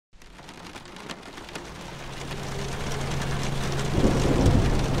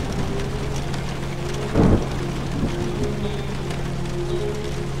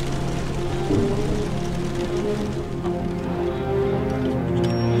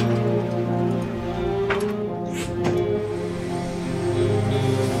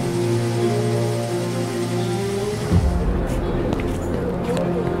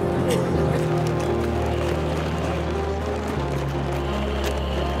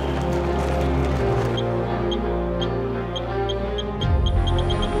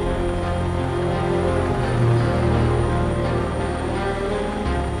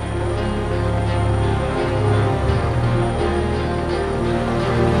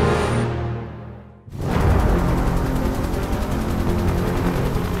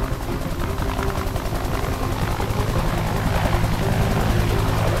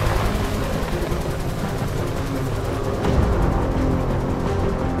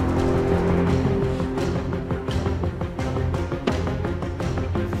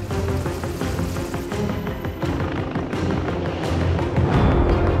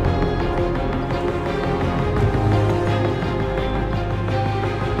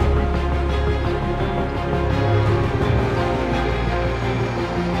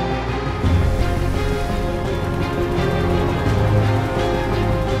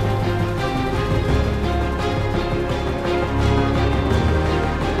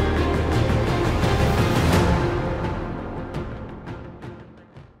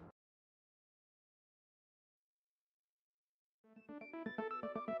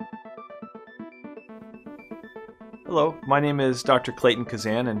Hello, my name is Dr. Clayton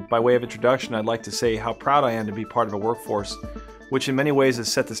Kazan, and by way of introduction, I'd like to say how proud I am to be part of a workforce which in many ways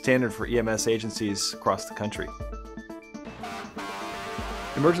has set the standard for EMS agencies across the country.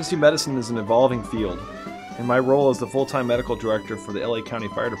 Emergency medicine is an evolving field. In my role as the full-time medical director for the LA County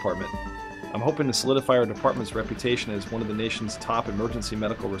Fire Department, I'm hoping to solidify our department's reputation as one of the nation's top emergency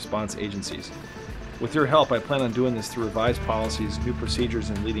medical response agencies. With your help, I plan on doing this through revised policies, new procedures,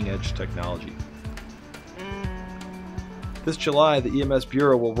 and leading-edge technology. This July, the EMS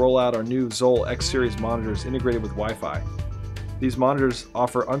Bureau will roll out our new Zoll X-Series monitors integrated with Wi-Fi. These monitors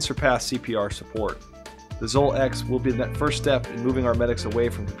offer unsurpassed CPR support. The Zoll X will be the first step in moving our medics away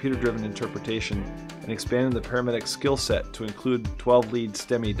from computer-driven interpretation and expanding the paramedic skill set to include 12-lead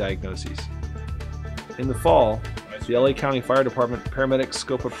STEMI diagnoses. In the fall, the LA County Fire Department paramedic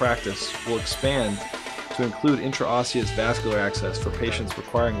scope of practice will expand to include intraosseous vascular access for patients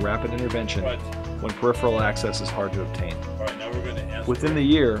requiring rapid intervention when peripheral access is hard to obtain. Within the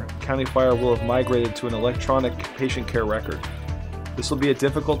year, County Fire will have migrated to an electronic patient care record. This will be a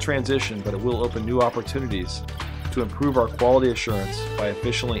difficult transition, but it will open new opportunities to improve our quality assurance by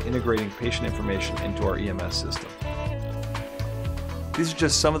efficiently integrating patient information into our EMS system. These are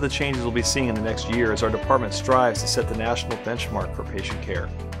just some of the changes we'll be seeing in the next year as our department strives to set the national benchmark for patient care.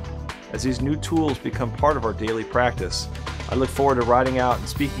 As these new tools become part of our daily practice, I look forward to riding out and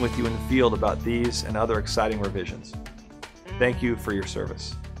speaking with you in the field about these and other exciting revisions. Thank you for your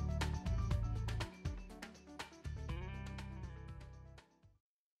service.